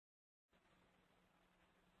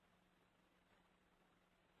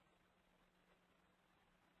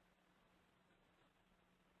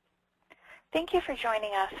Thank you for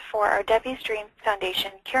joining us for our Debbie's Dream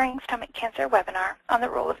Foundation Curing Stomach Cancer webinar on the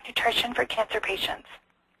role of nutrition for cancer patients.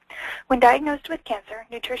 When diagnosed with cancer,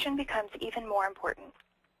 nutrition becomes even more important.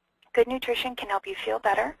 Good nutrition can help you feel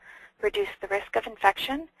better, reduce the risk of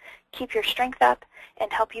infection, keep your strength up,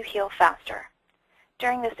 and help you heal faster.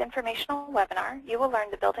 During this informational webinar, you will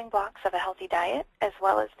learn the building blocks of a healthy diet as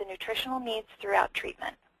well as the nutritional needs throughout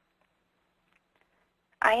treatment.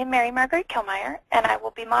 I am Margaret Kilmeyer, and I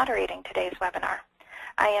will be moderating today's webinar.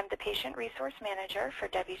 I am the Patient Resource Manager for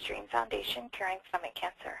Debbie's Dream Foundation Curing Stomach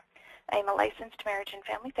Cancer. I am a licensed marriage and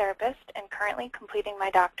family therapist and currently completing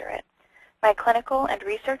my doctorate. My clinical and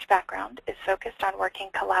research background is focused on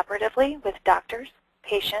working collaboratively with doctors,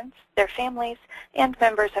 patients, their families, and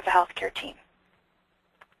members of a healthcare team.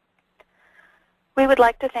 We would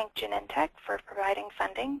like to thank Genentech for providing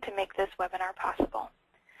funding to make this webinar possible.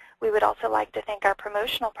 We would also like to thank our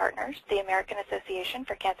promotional partners, the American Association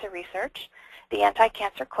for Cancer Research, the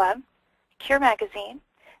Anti-Cancer Club, Cure Magazine,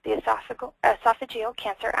 the Esophageal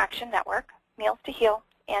Cancer Action Network, Meals to Heal,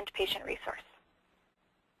 and Patient Resource.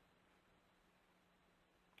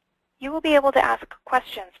 You will be able to ask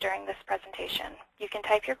questions during this presentation. You can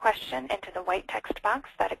type your question into the white text box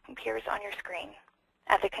that appears on your screen.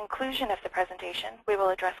 At the conclusion of the presentation, we will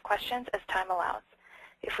address questions as time allows.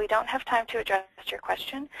 If we don't have time to address your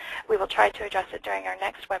question, we will try to address it during our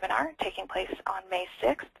next webinar taking place on May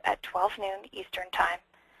 6th at 12 noon Eastern Time.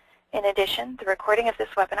 In addition, the recording of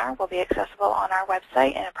this webinar will be accessible on our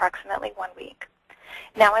website in approximately 1 week.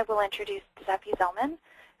 Now I will introduce Debbie Zellman,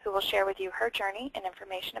 who will share with you her journey and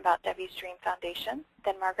information about Debbie's Dream Foundation.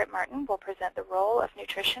 Then Margaret Martin will present the role of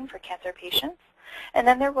nutrition for cancer patients. And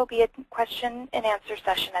then there will be a question and answer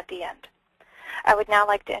session at the end. I would now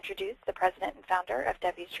like to introduce the president and founder of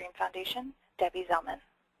Debbie's Dream Foundation, Debbie Zellman.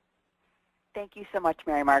 Thank you so much,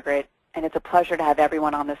 Margaret, and it's a pleasure to have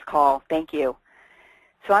everyone on this call. Thank you.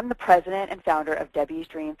 So I'm the president and founder of Debbie's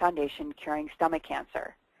Dream Foundation Curing Stomach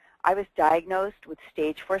Cancer. I was diagnosed with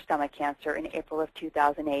stage 4 stomach cancer in April of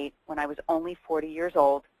 2008 when I was only 40 years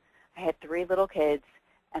old. I had 3 little kids,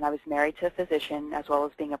 and I was married to a physician as well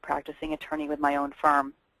as being a practicing attorney with my own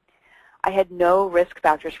firm. I had no risk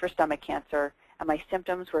factors for stomach cancer, and my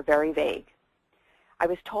symptoms were very vague. I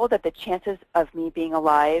was told that the chances of me being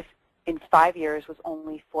alive in 5 years was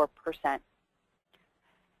only 4%.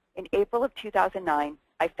 In April of 2009,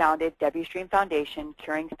 I founded Debbie's Dream Foundation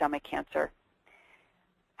Curing Stomach Cancer.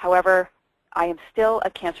 However, I am still a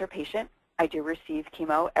cancer patient. I do receive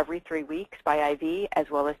chemo every 3 weeks by IV as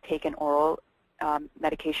well as take an oral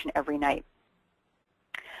medication every night.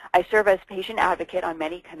 I serve as patient advocate on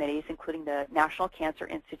many committees, including the National Cancer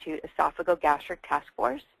Institute Esophagogastric Task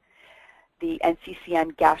Force, the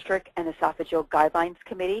NCCN Gastric and Esophageal Guidelines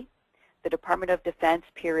Committee, the Department of Defense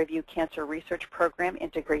Peer Review Cancer Research Program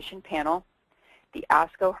Integration Panel, the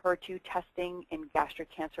ASCO HER2 Testing in Gastric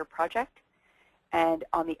Cancer Project, and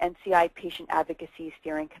on the NCI Patient Advocacy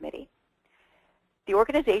Steering Committee. The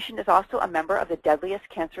organization is also a member of the Deadliest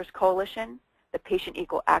Cancers Coalition, the Patient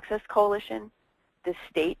Equal Access Coalition, the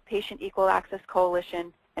State Patient Equal Access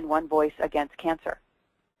Coalition, and One Voice Against Cancer.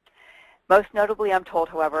 Most notably, I'm told,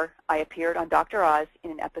 however, I appeared on Dr. Oz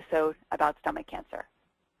in an episode about stomach cancer.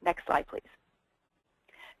 Next slide, please.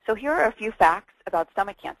 So here are a few facts about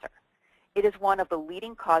stomach cancer. It is one of the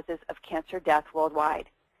leading causes of cancer death worldwide,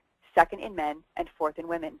 second in men and fourth in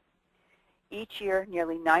women. Each year,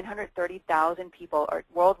 nearly 930,000 people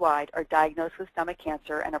worldwide are diagnosed with stomach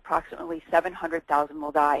cancer, and approximately 700,000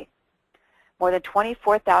 will die. More than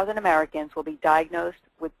 24,000 Americans will be diagnosed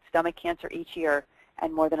with stomach cancer each year,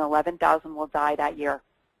 and more than 11,000 will die that year.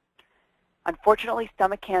 Unfortunately,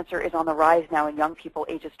 stomach cancer is on the rise now in young people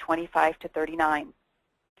ages 25 to 39.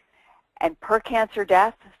 And per cancer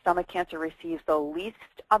death, stomach cancer receives the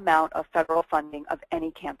least amount of federal funding of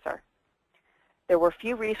any cancer. There were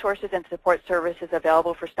few resources and support services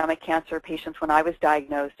available for stomach cancer patients when I was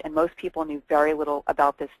diagnosed, and most people knew very little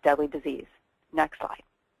about this deadly disease. Next slide.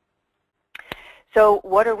 So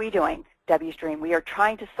what are we doing, Debbie's Dream? We are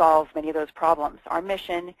trying to solve many of those problems. Our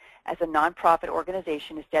mission as a nonprofit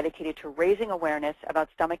organization is dedicated to raising awareness about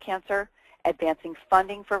stomach cancer, advancing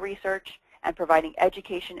funding for research, and providing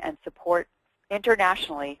education and support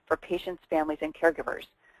internationally for patients, families, and caregivers,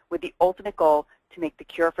 with the ultimate goal to make the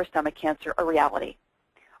cure for stomach cancer a reality.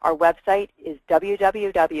 Our website is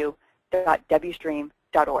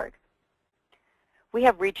www.debbiesdream.org. We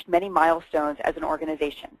have reached many milestones as an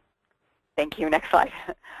organization. Thank you. Next slide.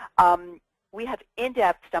 We have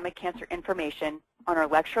in-depth stomach cancer information on our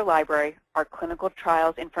lecture library, our clinical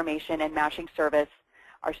trials information and matching service,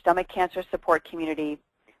 our stomach cancer support community.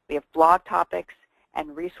 We have blog topics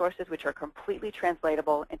and resources which are completely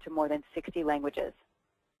translatable into more than 60 languages.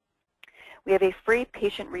 We have a free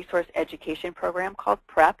patient resource education program called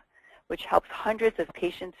PrEP, which helps hundreds of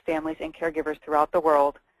patients, families, and caregivers throughout the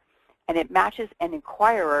world, and it matches an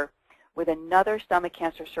inquirer with another stomach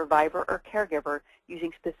cancer survivor or caregiver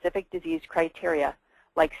using specific disease criteria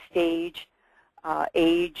like stage,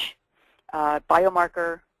 age,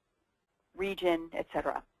 biomarker, region,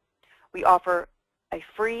 etc. We offer a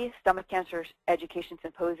free stomach cancer education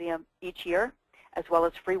symposium each year, as well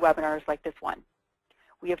as free webinars like this one.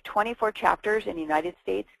 We have 24 chapters in the United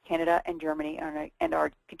States, Canada, and Germany, and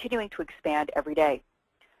are continuing to expand every day.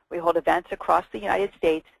 We hold events across the United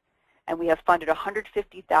States, and we have funded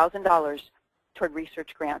 $150,000 toward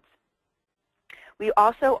research grants. We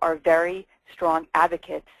also are very strong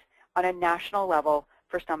advocates on a national level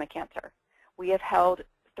for stomach cancer. We have held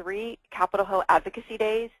 3 Capitol Hill Advocacy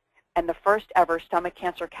Days and the first ever Stomach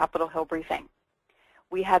Cancer Capitol Hill Briefing.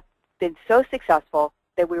 We have been so successful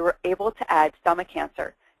that we were able to add stomach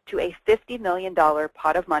cancer to a $50 million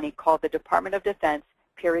pot of money called the Department of Defense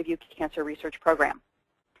Peer Reviewed Cancer Research Program.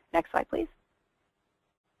 Next slide, please.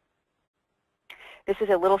 This is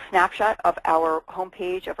a little snapshot of our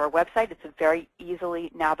homepage of our website. It's a very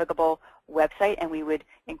easily navigable website, and we would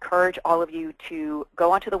encourage all of you to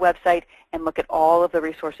go onto the website and look at all of the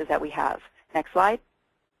resources that we have. Next slide.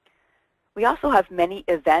 We also have many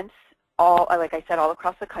events, like I said, all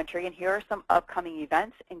across the country, and here are some upcoming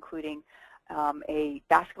events, including a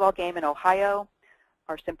basketball game in Ohio,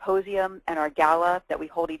 our symposium and our gala that we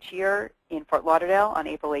hold each year in Fort Lauderdale on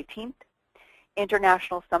April 18th,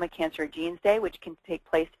 International Stomach Cancer Genes Day, which can take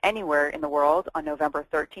place anywhere in the world on November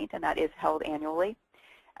 13th, and that is held annually,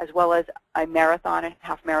 as well as a marathon and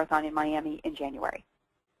half marathon in Miami in January.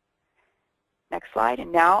 Next slide,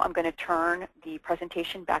 and now I'm going to turn the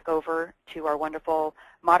presentation back over to our wonderful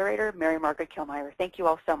moderator, Mary Margaret Kilmeyer. Thank you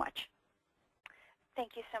all so much.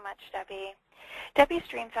 Thank you so much, Debbie. Debbie's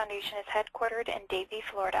Dream Foundation is headquartered in Davie,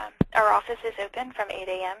 Florida. Our office is open from 8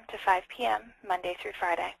 a.m. to 5 p.m. Monday through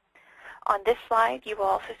Friday. On this slide, you will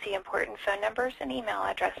also see important phone numbers and email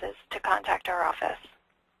addresses to contact our office.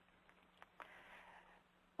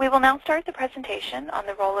 We will now start the presentation on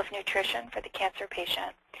the role of nutrition for the cancer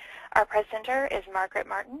patient. Our presenter is Margaret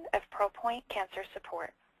Martin of PearlPoint Cancer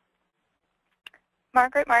Support.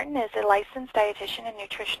 Margaret Martin is a licensed dietitian and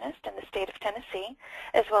nutritionist in the state of Tennessee,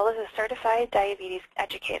 as well as a certified diabetes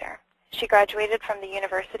educator. She graduated from the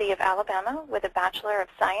University of Alabama with a Bachelor of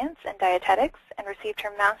Science in Dietetics and received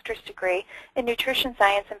her master's degree in Nutrition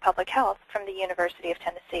Science and Public Health from the University of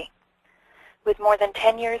Tennessee. With more than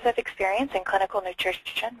 10 years of experience in clinical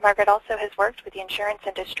nutrition, Margaret also has worked with the insurance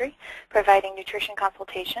industry, providing nutrition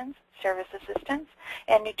consultations, service assistance,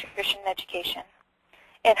 and nutrition education.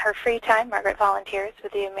 In her free time, Margaret volunteers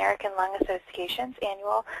with the American Lung Association's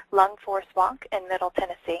annual Lung Force Walk in Middle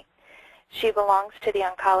Tennessee. She belongs to the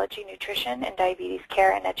Oncology, Nutrition, and Diabetes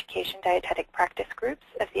Care and Education Dietetic Practice Groups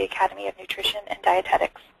of the Academy of Nutrition and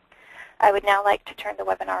Dietetics. I would now like to turn the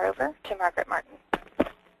webinar over to Margaret Martin.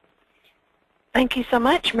 Thank you so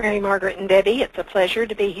much, Mary Margaret and Debbie. It's a pleasure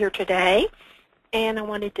to be here today. And I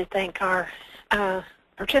wanted to thank our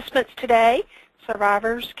participants today,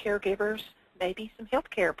 survivors, caregivers, maybe some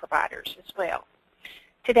healthcare providers as well.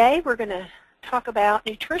 Today we're going to talk about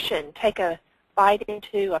nutrition, take a bite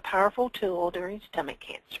into a powerful tool during stomach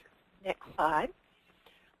cancer. Next slide.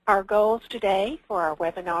 Our goals today for our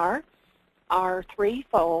webinar are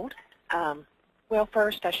threefold. Well,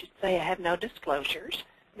 first I should say I have no disclosures.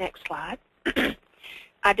 Next slide.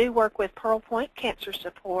 I do work with PearlPoint Cancer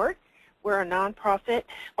Support. We're a nonprofit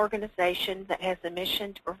organization that has a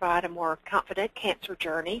mission to provide a more confident cancer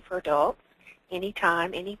journey for adults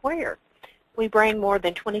anytime, anywhere. We bring more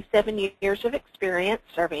than 27 years of experience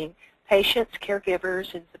serving patients,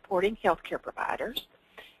 caregivers, and supporting healthcare providers.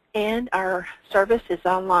 And our service is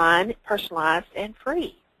online, personalized, and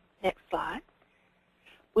free. Next slide.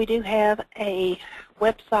 We do have a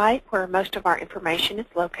website where most of our information is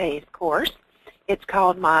located, of course. It's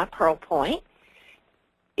called My PearlPoint.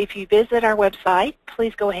 If you visit our website,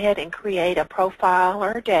 please go ahead and create a profile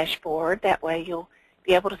or a dashboard. That way you'll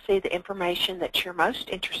be able to see the information that you're most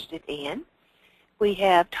interested in. We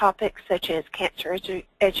have topics such as cancer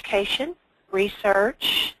education,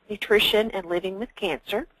 research, nutrition, and living with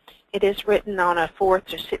cancer. It is written on a 4th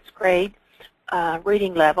to 6th grade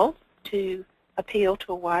reading level to appeal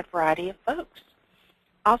to a wide variety of folks.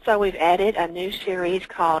 Also, we've added a new series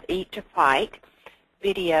called Eat to Fight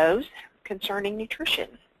videos concerning nutrition.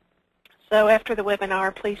 So after the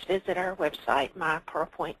webinar, please visit our website,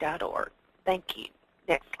 mypearlpoint.org. Thank you.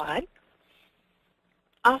 Next slide.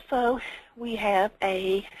 Also, we have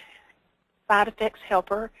a Side Effects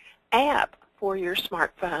Helper app for your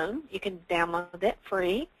smartphone. You can download that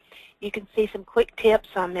free. You can see some quick tips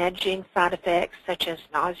on managing side effects such as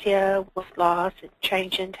nausea, weight loss,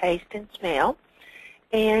 change in taste and smell.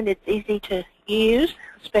 And it's easy to use,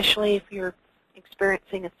 especially if you're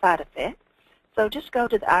experiencing a side effect. So just go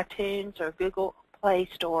to the iTunes or Google Play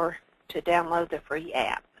Store to download the free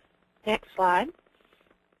app. Next slide.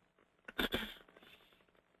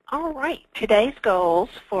 All right, today's goals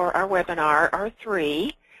for our webinar are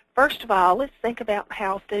 3. First of all, let's think about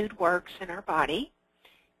how food works in our body.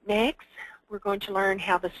 Next, we're going to learn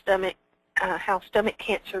how stomach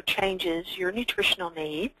cancer changes your nutritional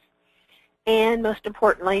needs. And most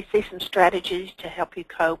importantly, see some strategies to help you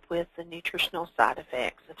cope with the nutritional side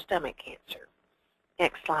effects of stomach cancer.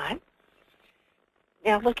 Next slide.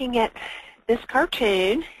 Now looking at this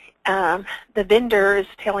cartoon, the vendor is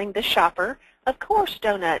telling the shopper, of course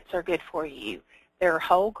donuts are good for you. They're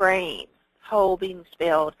whole grain, whole being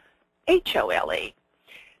spelled H-O-L-E.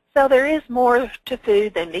 So there is more to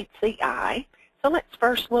food than meets the eye. So let's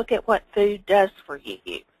first look at what food does for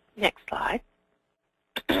you. Next slide.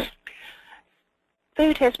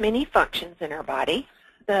 Food has many functions in our body.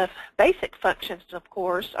 The basic functions, of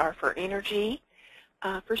course, are for energy,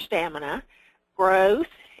 for stamina, growth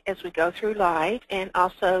as we go through life, and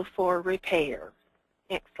also for repair.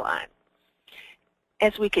 Next slide.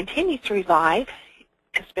 As we continue through life,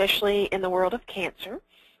 especially in the world of cancer,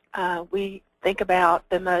 we think about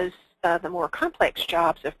the more complex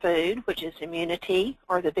jobs of food, which is immunity,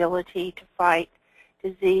 or the ability to fight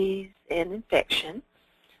disease and infection.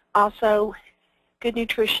 Also, good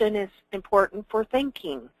nutrition is important for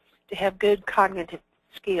thinking, to have good cognitive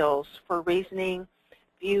skills for reasoning,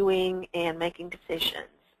 viewing, and making decisions.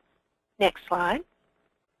 Next slide.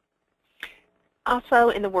 Also,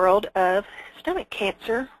 in the world of stomach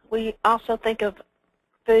cancer, we also think of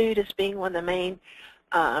food as being one of the main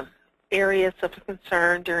areas of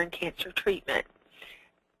concern during cancer treatment.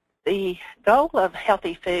 The goal of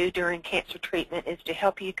healthy food during cancer treatment is to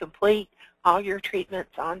help you complete all your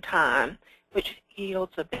treatments on time, which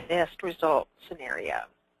yields a best result scenario.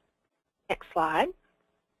 Next slide.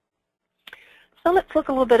 So let's look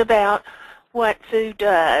a little bit about what food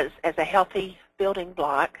does as a healthy building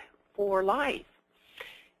block for life.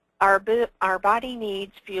 Our body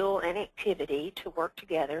needs fuel and activity to work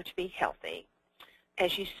together to be healthy.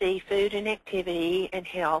 As you see, food and activity and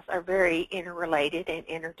health are very interrelated and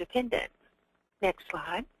interdependent. Next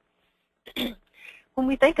slide. When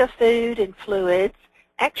we think of food and fluids,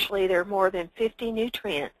 actually there are more than 50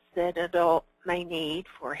 nutrients that an adult may need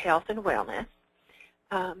for health and wellness.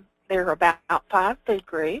 There are about 5 food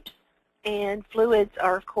groups, and fluids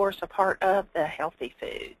are, of course, a part of the healthy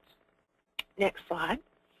foods. Next slide.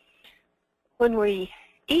 When we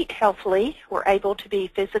eat healthily, we're able to be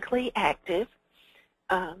physically active.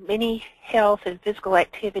 Many health and physical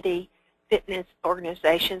activity fitness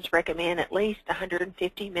organizations recommend at least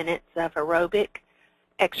 150 minutes of aerobic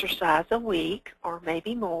exercise a week, or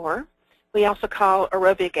maybe more. We also call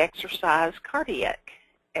aerobic exercise cardiac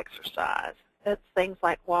exercise. That's things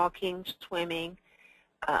like walking, swimming,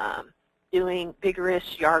 doing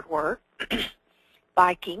vigorous yard work,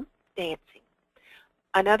 biking, dancing.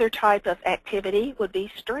 Another type of activity would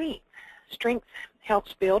be strength. Strength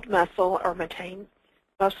helps build muscle or maintain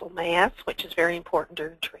muscle mass, which is very important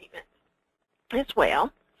during treatment as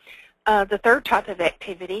well. The third type of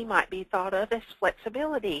activity might be thought of as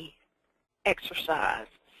flexibility exercise.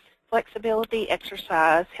 Flexibility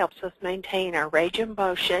exercise helps us maintain our range of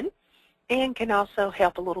motion and can also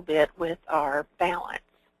help a little bit with our balance.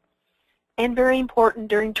 And very important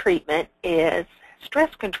during treatment is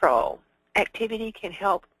stress control. Activity can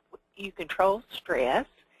help you control stress,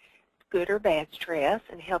 good or bad stress,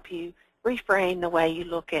 and help you reframe the way you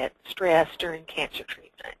look at stress during cancer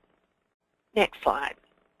treatment. Next slide.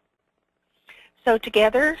 So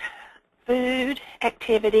together, food,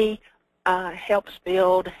 activity helps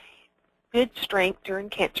build good strength during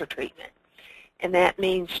cancer treatment. And that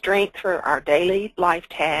means strength for our daily life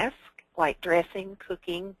tasks, like dressing,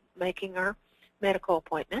 cooking, making our medical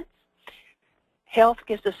appointments. Health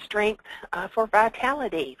gives us strength for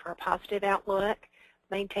vitality, for a positive outlook,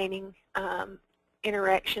 maintaining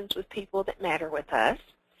interactions with people that matter with us.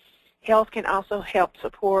 Health can also help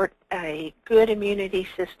support a good immunity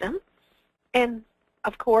system and,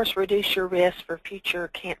 of course, reduce your risk for future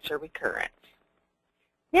cancer recurrence.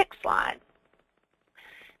 Next slide.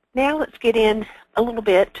 Now let's get in a little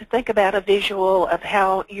bit to think about a visual of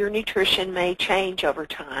how your nutrition may change over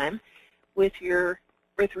time with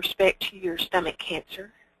respect to your stomach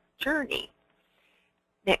cancer journey.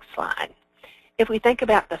 Next slide. If we think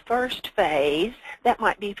about the first phase, that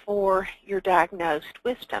might be before you're diagnosed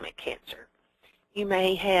with stomach cancer. You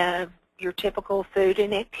may have your typical food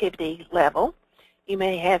and activity level. You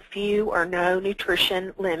may have few or no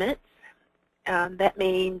nutrition limits. That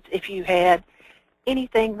means if you had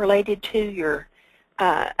anything related to your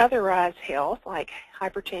otherwise health, like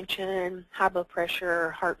hypertension, high blood pressure,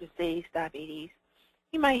 heart disease, diabetes,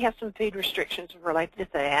 you may have some food restrictions related to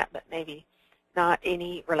that, but maybe not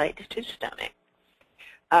any related to stomach.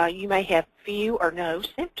 You may have few or no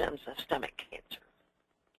symptoms of stomach cancer.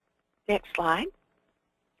 Next slide.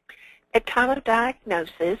 At time of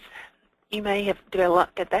diagnosis, you may have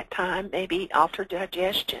developed at that time maybe altered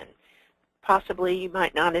digestion. Possibly you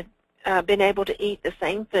might not have been able to eat the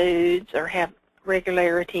same foods or have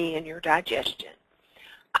regularity in your digestion.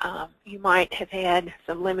 You might have had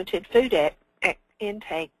some limited food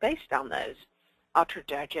intake based on those altered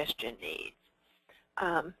digestion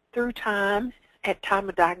needs. Through time, at time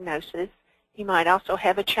of diagnosis, you might also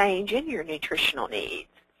have a change in your nutritional needs.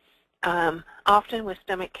 Often with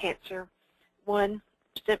stomach cancer, one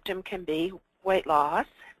symptom can be weight loss,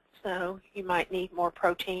 so you might need more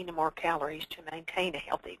protein and more calories to maintain a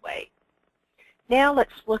healthy weight. Now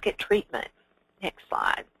let's look at treatment. Next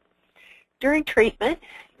slide. During treatment,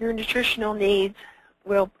 your nutritional needs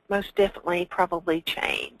will most definitely probably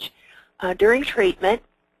change. During treatment,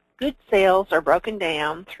 good cells are broken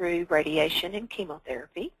down through radiation and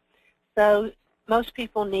chemotherapy, so most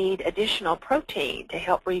people need additional protein to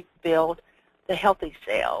help rebuild the healthy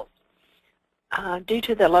cells. Due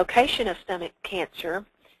to the location of stomach cancer,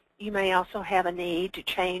 you may also have a need to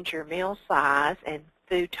change your meal size and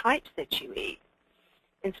food types that you eat.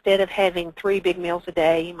 Instead of having 3 big meals a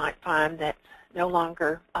day, you might find that's no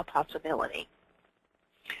longer a possibility.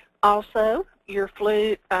 Also, your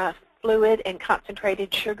fluid and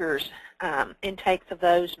concentrated sugars, intakes of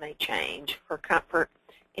those may change for comfort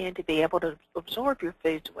and to be able to absorb your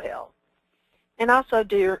foods well. And also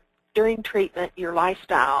during treatment, your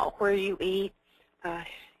lifestyle, where you eat,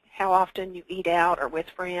 how often you eat out or with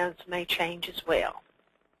friends may change as well.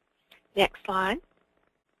 Next slide.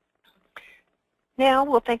 Now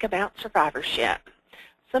we'll think about survivorship.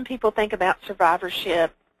 Some people think about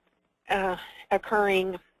survivorship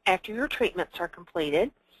occurring after your treatments are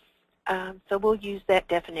completed. So we'll use that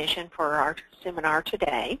definition for our seminar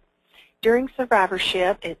today. During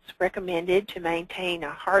survivorship, it's recommended to maintain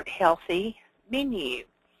a heart-healthy menu.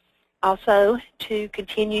 Also, to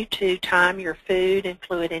continue to time your food and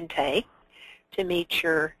fluid intake to meet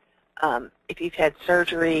your, if you've had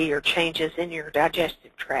surgery or changes in your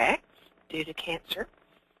digestive tract due to cancer.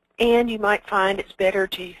 And you might find it's better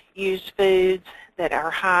to use foods that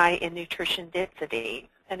are high in nutrition density.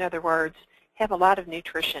 In other words, have a lot of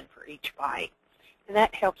nutrition for each bite. And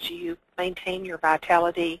that helps you maintain your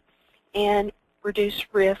vitality and reduce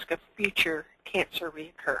risk of future cancer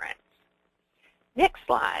reoccurrence. Next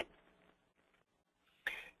slide.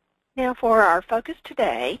 Now for our focus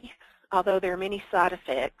today, although there are many side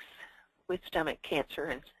effects with stomach cancer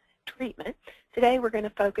and treatment, today we're going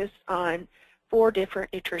to focus on 4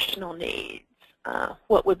 different nutritional needs.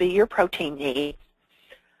 What would be your protein needs?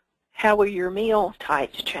 How will your meal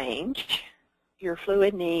types change? Your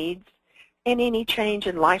fluid needs, and any change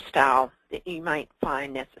in lifestyle that you might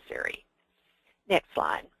find necessary. Next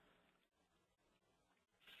slide.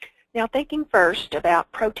 Now thinking first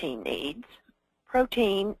about protein needs.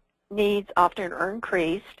 Protein needs often are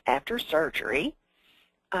increased after surgery.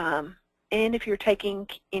 And if you're taking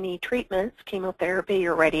any treatments, chemotherapy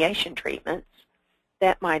or radiation treatments,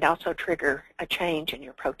 that might also trigger a change in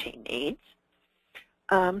your protein needs.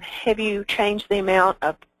 Have you changed the amount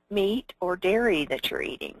of meat or dairy that you're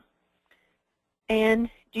eating? And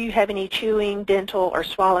do you have any chewing, dental, or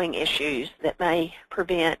swallowing issues that may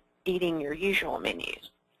prevent eating your usual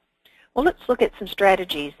menus? Well, let's look at some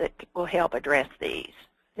strategies that will help address these.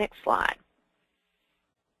 Next slide.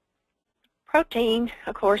 Protein,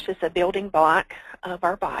 of course, is a building block of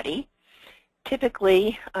our body.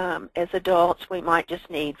 Typically, as adults, we might just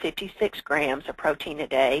need 56 grams of protein a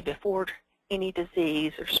day before any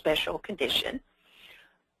disease or special condition.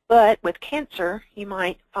 But with cancer, you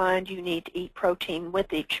might find you need to eat protein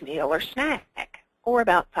with each meal or snack, or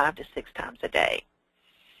about 5 to 6 times a day.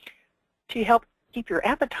 To help keep your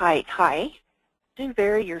appetite high, do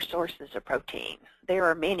vary your sources of protein. There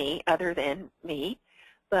are many other than meat,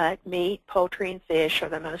 but meat, poultry, and fish are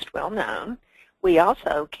the most well-known. We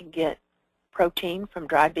also can get protein from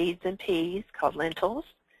dried beans and peas called lentils,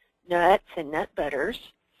 nuts and nut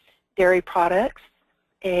butters, dairy products,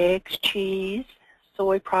 eggs, cheese,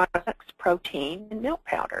 soy products, protein, and milk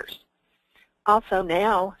powders. Also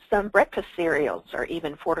now, some breakfast cereals are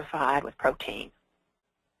even fortified with protein.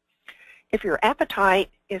 If your appetite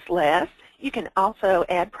is less, you can also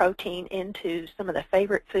add protein into some of the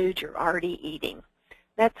favorite foods you're already eating.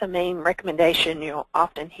 That's a main recommendation you'll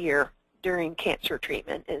often hear during cancer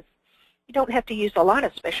treatment is you don't have to use a lot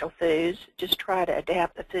of special foods, just try to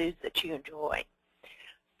adapt the foods that you enjoy.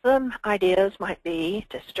 Some ideas might be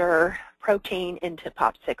to stir protein into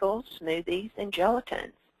popsicles, smoothies, and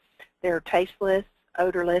gelatins. They're tasteless,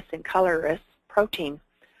 odorless, and colorless protein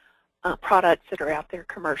products that are out there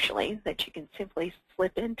commercially that you can simply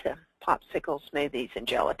slip into popsicle smoothies and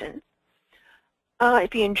gelatins.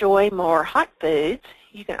 If you enjoy more hot foods,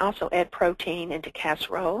 you can also add protein into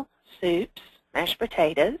casserole, soups, mashed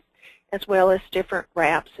potatoes, as well as different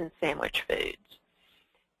wraps and sandwich foods.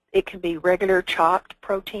 It can be regular chopped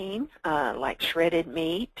protein like shredded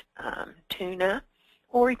meat, tuna,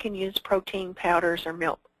 or you can use protein powders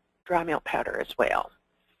or dry milk powder as well.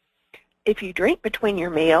 If you drink between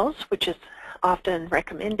your meals, which is often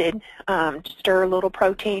recommended, stir a little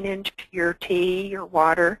protein into your tea, your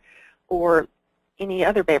water, or any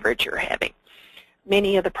other beverage you're having.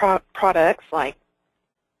 Many of the products like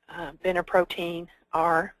Protein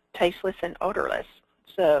are tasteless and odorless,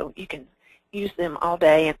 so you can use them all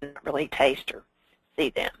day and not really taste or see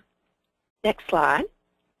them. Next slide.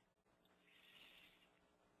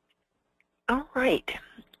 All right.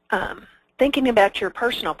 Thinking about your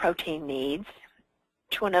personal protein needs,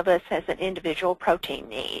 each one of us has an individual protein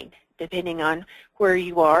need, depending on where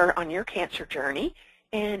you are on your cancer journey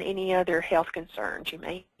and any other health concerns you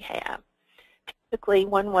may have. Typically,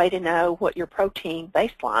 one way to know what your protein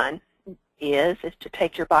baseline is to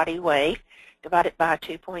take your body weight, divide it by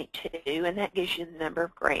 2.2, and that gives you the number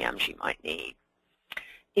of grams you might need.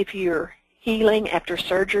 If you're healing after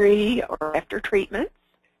surgery or after treatments,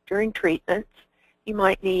 during treatments, you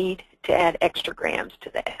might need to add extra grams to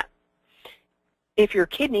that. If your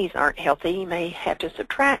kidneys aren't healthy, you may have to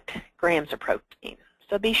subtract grams of protein.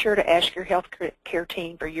 So be sure to ask your health care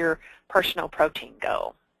team for your personal protein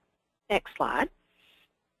goal. Next slide.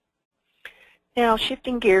 Now,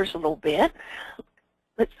 shifting gears a little bit,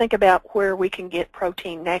 let's think about where we can get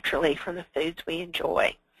protein naturally from the foods we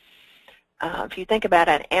enjoy. If you think about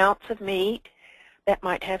an ounce of meat, that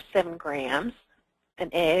might have 7 grams. An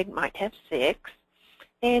egg might have 6.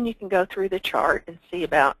 And you can go through the chart and see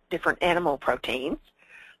about different animal proteins.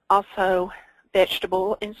 Also,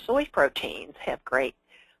 vegetable and soy proteins have great,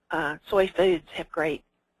 soy foods have great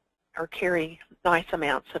or carry nice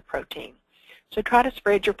amounts of protein. So try to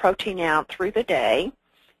spread your protein out through the day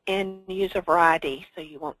and use a variety so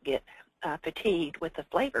you won't get fatigued with the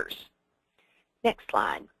flavors. Next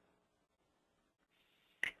slide.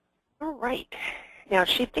 All right. Now,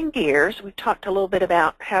 shifting gears, we've talked a little bit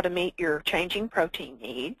about how to meet your changing protein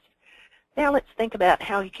needs. Now let's think about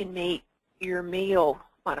how you can meet your meal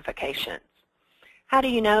modifications. How do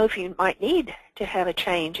you know if you might need to have a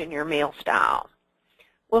change in your meal style?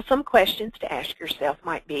 Well, some questions to ask yourself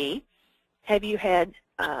might be, have you had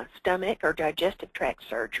stomach or digestive tract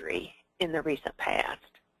surgery in the recent past?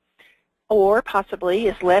 Or possibly,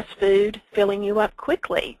 is less food filling you up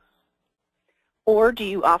quickly? Or do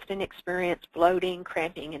you often experience bloating,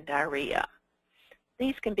 cramping, and diarrhea?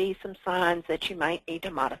 These can be some signs that you might need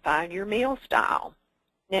to modify your meal style.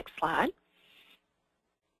 Next slide.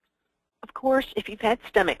 Of course, if you've had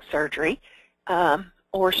stomach surgery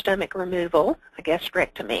or stomach removal, a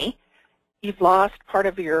gastrectomy, you've lost part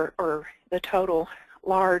of your, or the total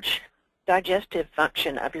large digestive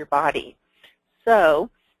function of your body. So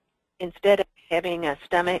instead of having a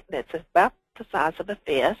stomach that's about the size of a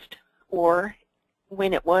fist, or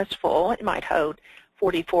when it was full, it might hold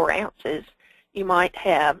 44 ounces, you might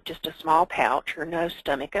have just a small pouch or no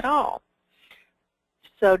stomach at all.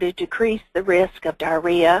 So to decrease the risk of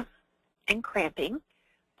diarrhea and cramping,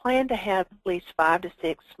 plan to have at least 5 to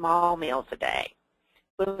 6 small meals a day.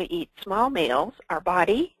 When we eat small meals, our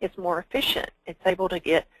body is more efficient. It's able to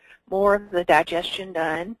get more of the digestion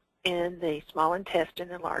done in the small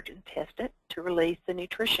intestine and large intestine to release the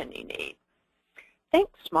nutrition you need. Think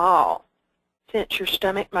small. Since your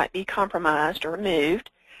stomach might be compromised or removed,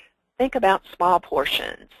 think about small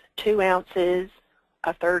portions, 2 ounces,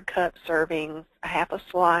 a 1/3 cup serving, a half a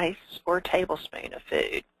slice, or a tablespoon of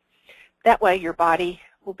food. That way your body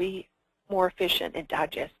will be more efficient in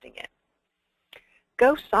digesting it.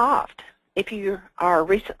 Go soft. If you are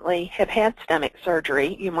recently have had stomach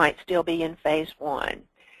surgery, you might still be in phase 1.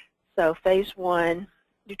 So phase 1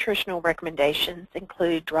 nutritional recommendations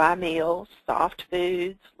include dry meals, soft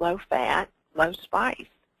foods, low fat, low spice.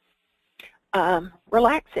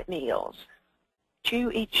 Relax at meals.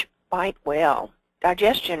 Chew each bite well.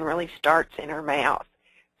 digestion really starts in our mouth.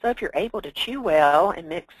 So if you're able to chew well and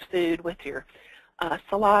mix food with your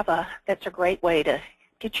saliva, that's a great way to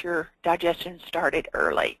get your digestion started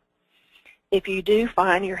early. If you do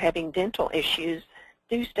find you're having dental issues,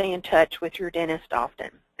 do stay in touch with your dentist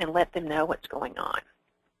often and let them know what's going on.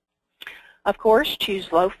 Of course,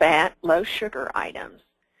 choose low-fat, low-sugar items.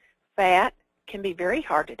 Fat can be very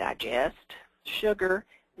hard to digest. Sugar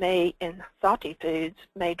and salty foods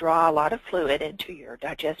may draw a lot of fluid into your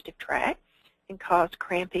digestive tract and cause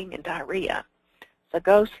cramping and diarrhea. So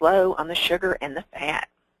go slow on the sugar and the fat.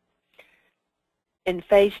 In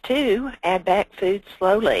phase 2, add back food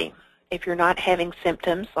slowly. If you're not having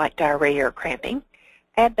symptoms like diarrhea or cramping,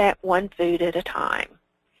 add back one food at a time.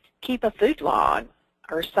 Keep a food log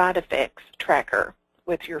or side effects tracker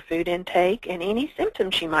with your food intake and any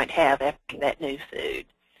symptoms you might have after that new food.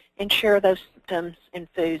 And share those symptoms and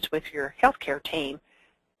foods with your healthcare team.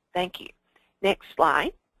 Thank you. Next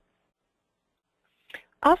slide.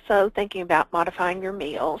 Also, thinking about modifying your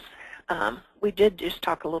meals, we did just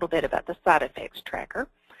talk a little bit about the side effects tracker.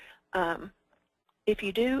 If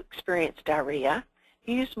you do experience diarrhea,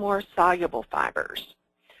 use more soluble fibers.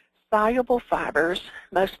 Soluble fibers,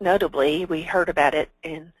 most notably, we heard about it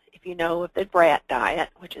in, if you know of the brat diet,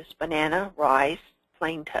 which is banana, rice,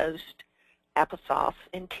 plain toast, applesauce,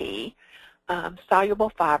 and tea.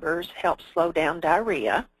 Soluble fibers help slow down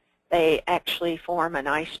diarrhea. They actually form a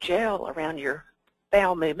nice gel around your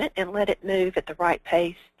bowel movement and let it move at the right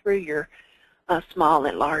pace through your small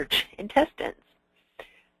and large intestines.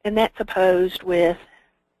 And that's opposed with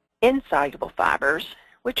insoluble fibers,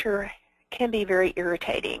 which can be very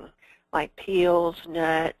irritating, like peels,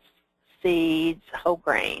 nuts, seeds, whole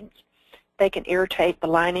grains. They can irritate the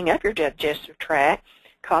lining of your digestive tract,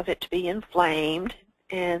 cause it to be inflamed,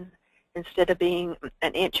 and instead of being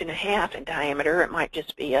 1.5 inches in diameter, it might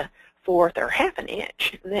just be 1/4 or 1/2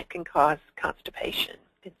 inch, and that can cause constipation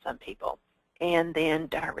in some people, and then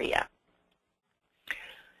diarrhea.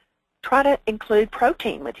 Try to include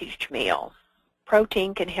protein with each meal.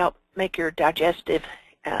 Protein can help make your digestive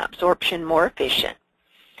absorption more efficient.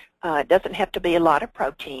 It doesn't have to be a lot of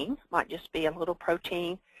protein. It might just be a little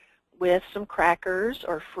protein with some crackers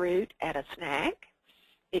or fruit at a snack.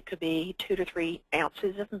 It could be 2 to 3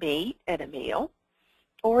 ounces of meat at a meal,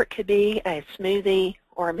 or it could be a smoothie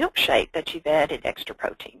or a milkshake that you've added extra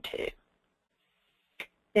protein to.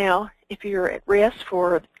 Now, if you're at risk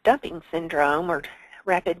for dumping syndrome or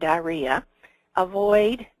rapid diarrhea,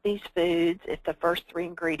 avoid these foods if the first 3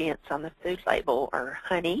 ingredients on the food label are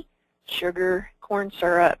honey, sugar, corn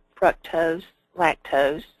syrup, fructose,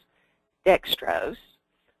 lactose, dextrose,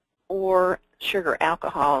 or sugar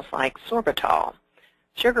alcohols like sorbitol.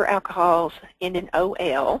 Sugar alcohols end in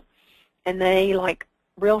OL, and they, like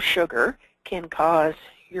real sugar, can cause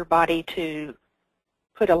your body to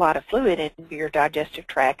put a lot of fluid into your digestive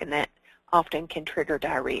tract, and that often can trigger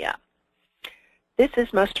diarrhea. This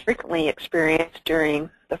is most frequently experienced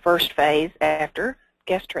during the first phase after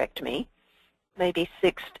gastrectomy, maybe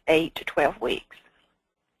 6 to 8 to 12 weeks.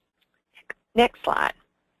 Next slide.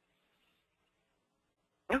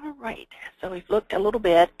 All right, so we've looked a little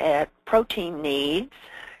bit at protein needs,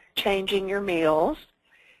 changing your meals.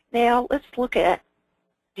 Now let's look at,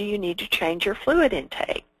 do you need to change your fluid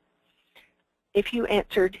intake? If you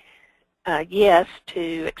answered yes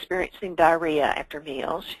to experiencing diarrhea after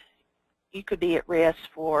meals, you could be at risk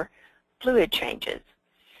for fluid changes.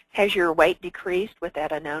 Has your weight decreased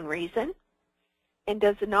without a known reason? And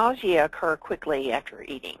does the nausea occur quickly after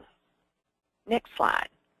eating? Next slide.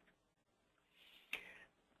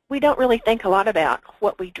 We don't really think a lot about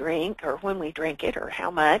what we drink or when we drink it or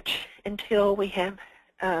how much until we have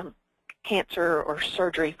cancer or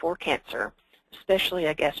surgery for cancer, especially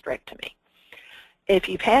a gastrectomy. If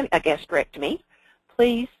you've had a gastrectomy,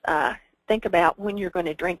 please think about when you're going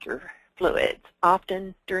to drink your fluids.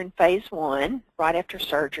 Often during phase 1, right after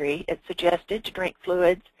surgery, it's suggested to drink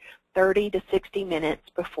fluids 30 to 60 minutes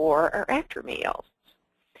before or after meals.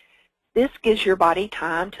 This gives your body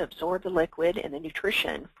time to absorb the liquid and the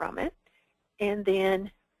nutrition from it, and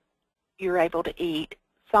then you're able to eat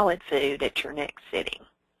solid food at your next sitting.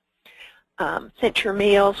 Since your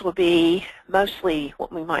meals will be mostly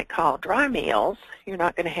what we might call dry meals, you're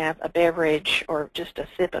not going to have a beverage or just a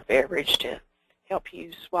sip of beverage to help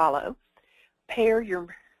you swallow. Pair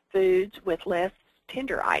your foods with less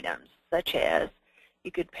tender items, such as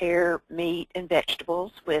you could pair meat and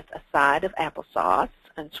vegetables with a side of applesauce,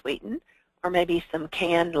 unsweetened, or maybe some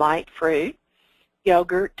canned light fruit,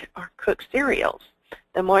 yogurt, or cooked cereals.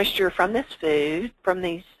 The moisture from this food,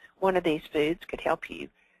 one of these foods, could help you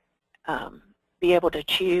be able to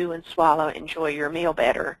chew and swallow and enjoy your meal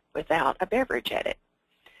better without a beverage at it.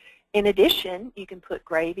 In addition, you can put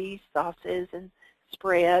gravies, sauces, and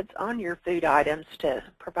spreads on your food items to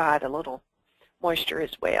provide a little moisture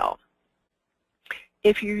as well.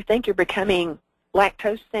 If you think you're becoming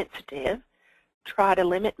lactose sensitive, try to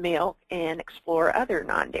limit milk and explore other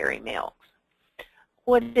non-dairy milks.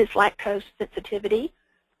 What is lactose sensitivity?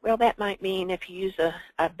 Well, that might mean if you use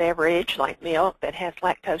a beverage like milk that has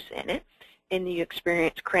lactose in it and you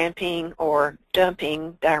experience cramping or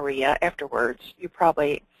dumping diarrhea afterwards, you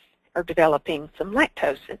probably are developing some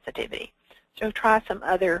lactose sensitivity. So try some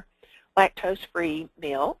other lactose-free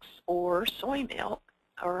milks or soy milk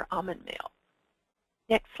or almond milk.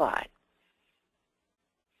 Next slide.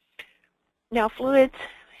 Now, fluids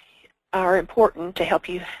are important to help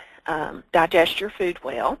you digest your food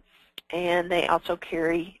well, and they also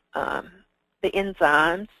carry the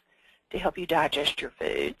enzymes to help you digest your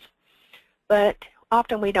foods. But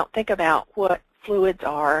often we don't think about what fluids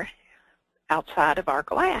are outside of our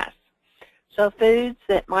glass. So foods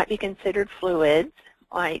that might be considered fluids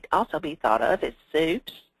might also be thought of as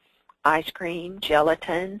soups, ice cream,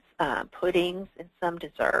 gelatins, puddings, and some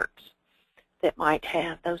desserts that might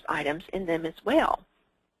have those items in them as well.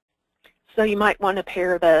 So you might want to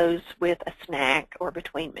pair those with a snack or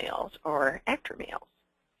between meals or after meals.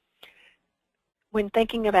 When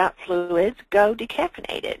thinking about fluids, go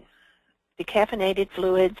decaffeinated. Decaffeinated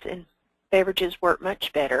fluids and beverages work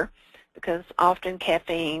much better because often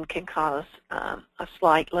caffeine can cause a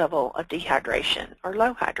slight level of dehydration or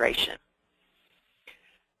low hydration.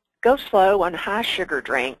 Go slow on high sugar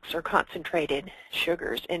drinks or concentrated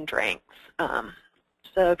sugars in drinks.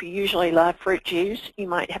 So if you usually love fruit juice, you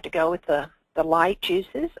might have to go with the light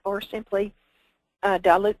juices or simply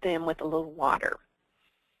dilute them with a little water.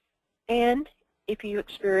 And if you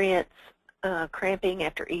experience cramping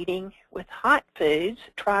after eating with hot foods,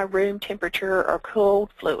 try room temperature or cooled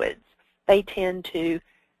fluids. They tend to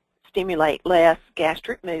stimulate less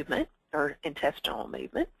gastric movement or intestinal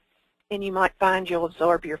movement, and you might find you'll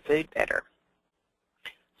absorb your food better.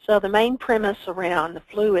 So the main premise around the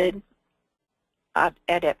fluid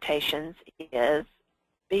adaptations is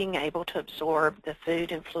being able to absorb the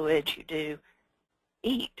food and fluids you do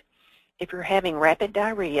eat. If you're having rapid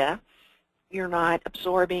diarrhea, you're not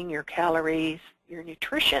absorbing your calories, your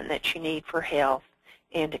nutrition that you need for health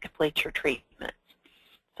and to complete your treatments.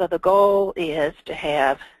 So the goal is to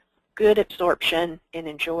have good absorption and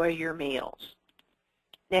enjoy your meals.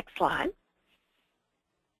 Next slide.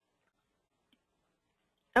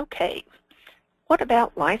 Okay, what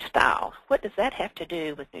about lifestyle? What does that have to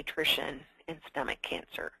do with nutrition and stomach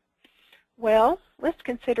cancer? Well, let's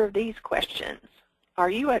consider these questions. Are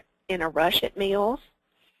you in a rush at meals?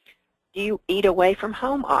 Do you eat away from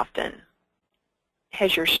home often?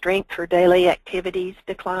 Has your strength for daily activities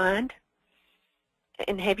declined?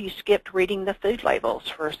 And have you skipped reading the food labels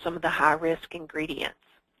for some of the high-risk ingredients?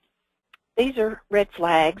 These are red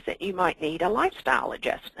flags that you might need a lifestyle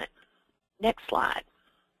adjustment. Next slide.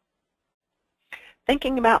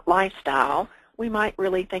 Thinking about lifestyle, we might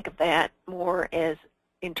really think of that more as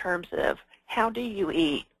in terms of how do you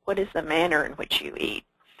eat? What is the manner in which you eat?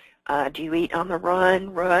 Do you eat on the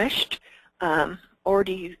run, rushed, or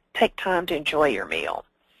do you take time to enjoy your meal?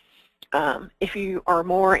 If you are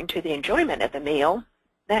more into the enjoyment of the meal,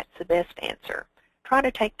 that's the best answer. Try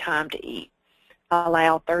to take time to eat.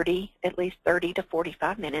 Allow at least 30 to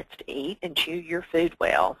 45 minutes to eat and chew your food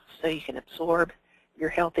well so you can absorb your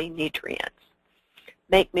healthy nutrients.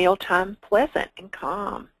 Make mealtime pleasant and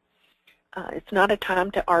calm. It's not a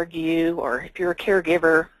time to argue or if you're a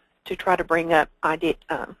caregiver to try to bring up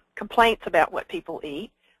complaints about what people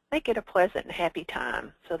eat. Make it a pleasant and happy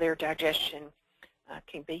time so their digestion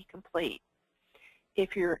can be complete.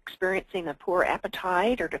 If you're experiencing a poor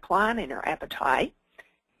appetite or decline in your appetite,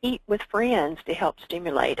 eat with friends to help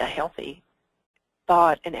stimulate a healthy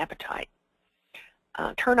thought and appetite.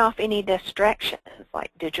 Turn off any distractions like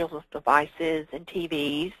digital devices and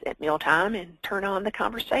TVs at mealtime and turn on the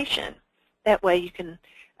conversation. That way you can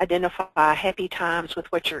identify happy times with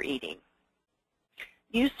what you're eating.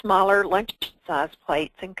 Use smaller lunch-size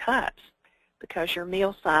plates and cups because your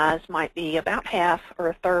meal size might be about half or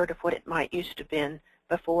a third of what it might used to have been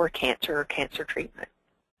before cancer or cancer treatment.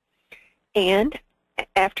 And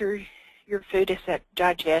after your food is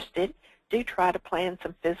digested, do try to plan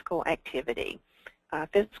some physical activity.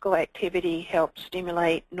 Physical activity helps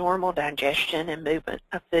stimulate normal digestion and movement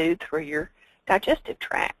of food through your digestive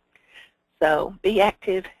tract. So be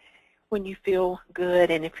active when you feel good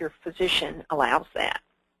and if your physician allows that.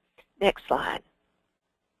 Next slide.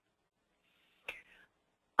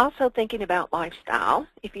 Also thinking about lifestyle,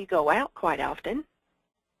 if you go out quite often,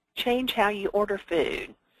 change how you order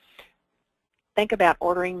food. Think about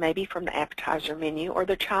ordering maybe from the appetizer menu or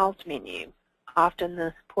the child's menu. Often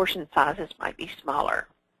the portion sizes might be smaller.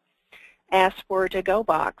 Ask for a to-go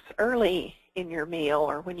box early in your meal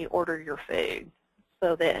or when you order your food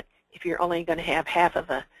so that if you're only going to have half of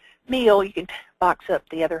a meal, you can box up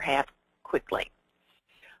the other half quickly.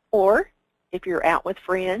 Or if you're out with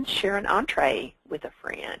friends, share an entree with a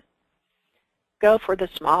friend. Go for the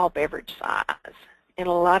small beverage size. In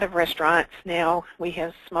a lot of restaurants now we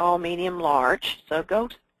have small, medium, large, so go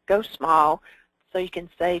small so you can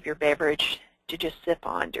save your beverage to just sip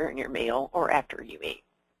on during your meal or after you eat.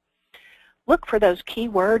 Look for those key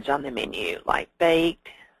words on the menu like baked,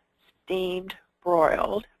 steamed,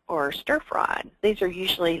 broiled, or stir-fried. These are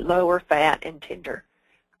usually lower fat and tender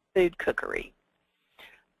food cookery.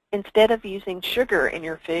 Instead of using sugar in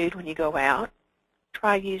your food when you go out,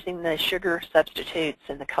 try using the sugar substitutes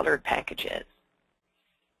in the colored packages.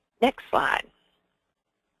 Next slide.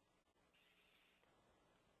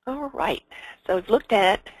 All right, so we've looked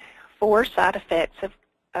at 4 side effects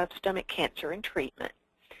of stomach cancer and treatment.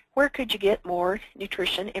 Where could you get more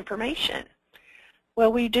nutrition information?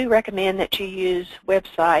 Well, we do recommend that you use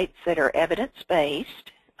websites that are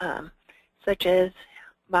evidence-based, such as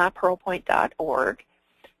mypearlpoint.org.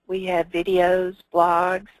 We have videos,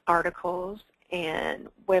 blogs, articles, and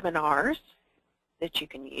webinars that you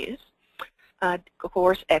can use. Of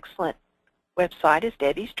course, excellent website is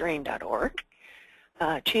debbiesdream.org.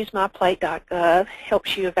 ChooseMyPlate.gov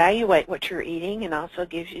helps you evaluate what you're eating and also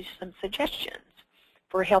gives you some suggestions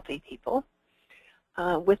for healthy people.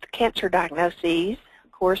 With cancer diagnoses,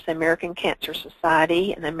 of course, the American Cancer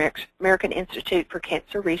Society and the American Institute for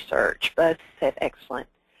Cancer Research both have excellent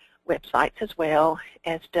websites as well,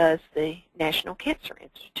 as does the National Cancer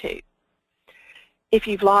Institute. If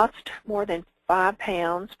you've lost more than 5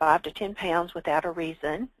 pounds, 5 to 10 pounds without a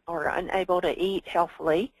reason, or unable to eat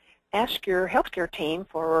healthily, ask your healthcare team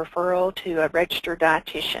for a referral to a registered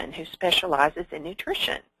dietitian who specializes in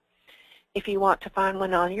nutrition. If you want to find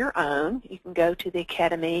one on your own, you can go to the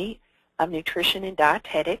Academy of Nutrition and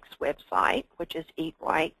Dietetics website, which is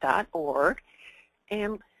eatright.org,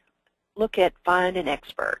 and look at Find an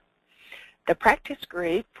Expert. The practice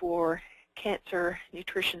group for cancer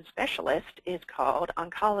nutrition specialist is called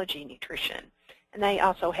Oncology Nutrition, and they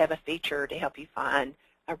also have a feature to help you find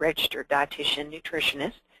a registered dietitian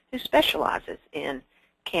nutritionist who specializes in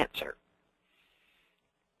cancer.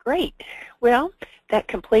 Great. Well, that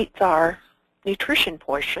completes our nutrition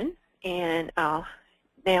portion, and I'll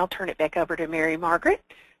now turn it back over to Mary Margaret.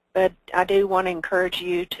 But I do want to encourage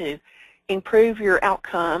you to improve your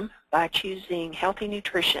outcome by choosing healthy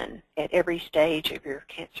nutrition at every stage of your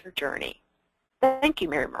cancer journey. Thank you,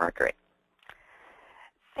 Mary Margaret.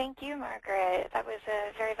 Thank you, Margaret. That was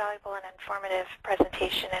a very valuable and informative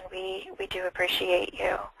presentation, and we do appreciate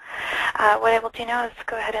you. What I will do now is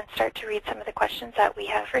go ahead and start to read some of the questions that we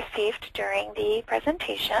have received during the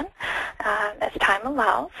presentation as time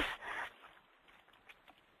allows.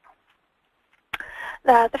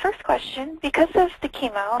 The first question, because of the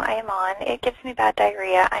chemo I am on, it gives me bad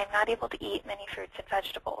diarrhea. I am not able to eat many fruits and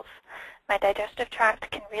vegetables. My digestive tract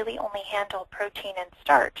can really only handle protein and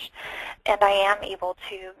starch, and I am able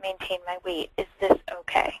to maintain my weight. Is this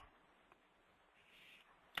okay?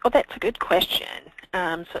 Well, that's a good question.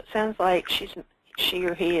 So it sounds like she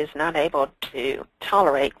or he is not able to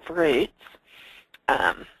tolerate fruits.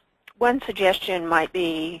 One suggestion might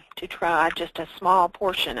be to try just a small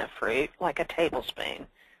portion of fruit, like a tablespoon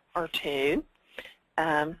or 2.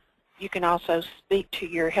 You can also speak to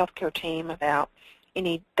your healthcare team about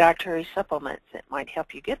any dietary supplements that might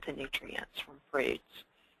help you get the nutrients from fruits.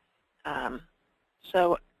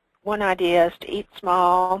 So one idea is to eat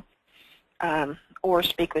small or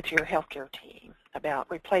speak with your healthcare team about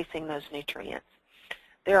replacing those nutrients.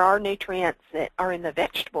 There are nutrients that are in the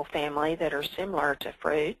vegetable family that are similar to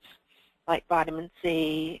fruits, like vitamin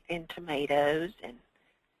C and tomatoes and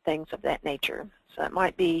things of that nature. So it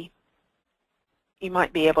might be, you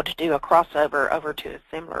might be able to do a crossover over to a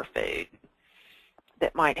similar food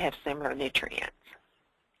that might have similar nutrients.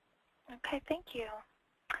 Okay, thank you.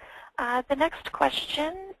 The next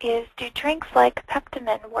question is, do drinks like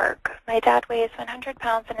Peptamen work? My dad weighs 100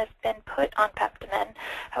 pounds and has been put on Peptamen.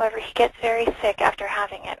 However, he gets very sick after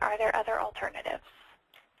having it. Are there other alternatives?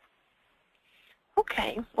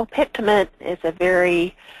 Okay, well, Peptamen is a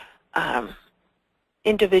very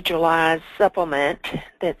individualized supplement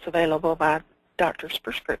that's available by doctor's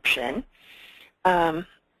prescription.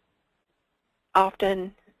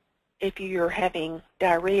 Often, if you're having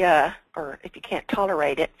diarrhea or if you can't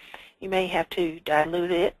tolerate it, you may have to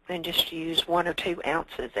dilute it and just use 1 or 2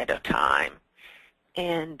 ounces at a time.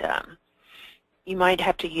 And you might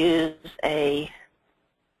have to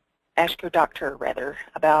ask your doctor rather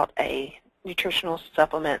about a nutritional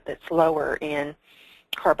supplement that's lower in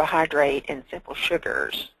carbohydrate and simple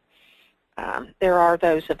sugars. There are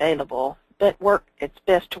those available, but it's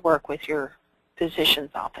best to work with your physician's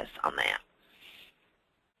office on that.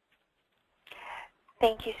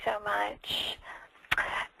 Thank you so much.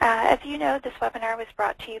 As you know, this webinar was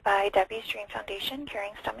brought to you by W Stream Foundation,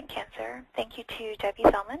 Curing Stomach Cancer. Thank you to Debbie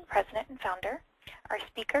Thelman, President and Founder, our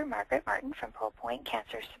speaker, Margaret Martin from PearlPoint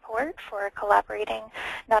Cancer Support, for collaborating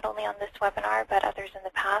not only on this webinar but others in the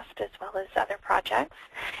past as well as other projects,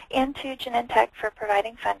 and to Genentech for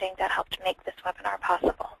providing funding that helped make this webinar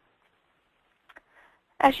possible.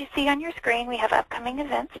 As you see on your screen, we have upcoming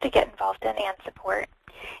events to get involved in and support.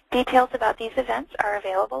 Details about these events are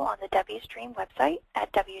available on the WStream website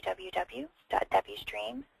at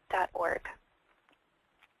www.wstream.org.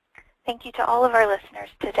 Thank you to all of our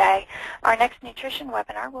listeners today. Our next nutrition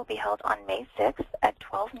webinar will be held on May 6th at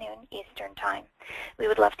 12 noon Eastern Time. We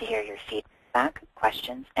would love to hear your feedback,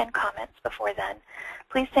 questions, and comments before then.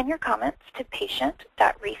 Please send your comments to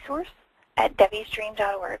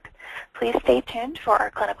patient.resource@wstream.org. Please stay tuned for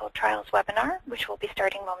our clinical trials webinar, which will be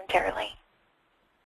starting momentarily.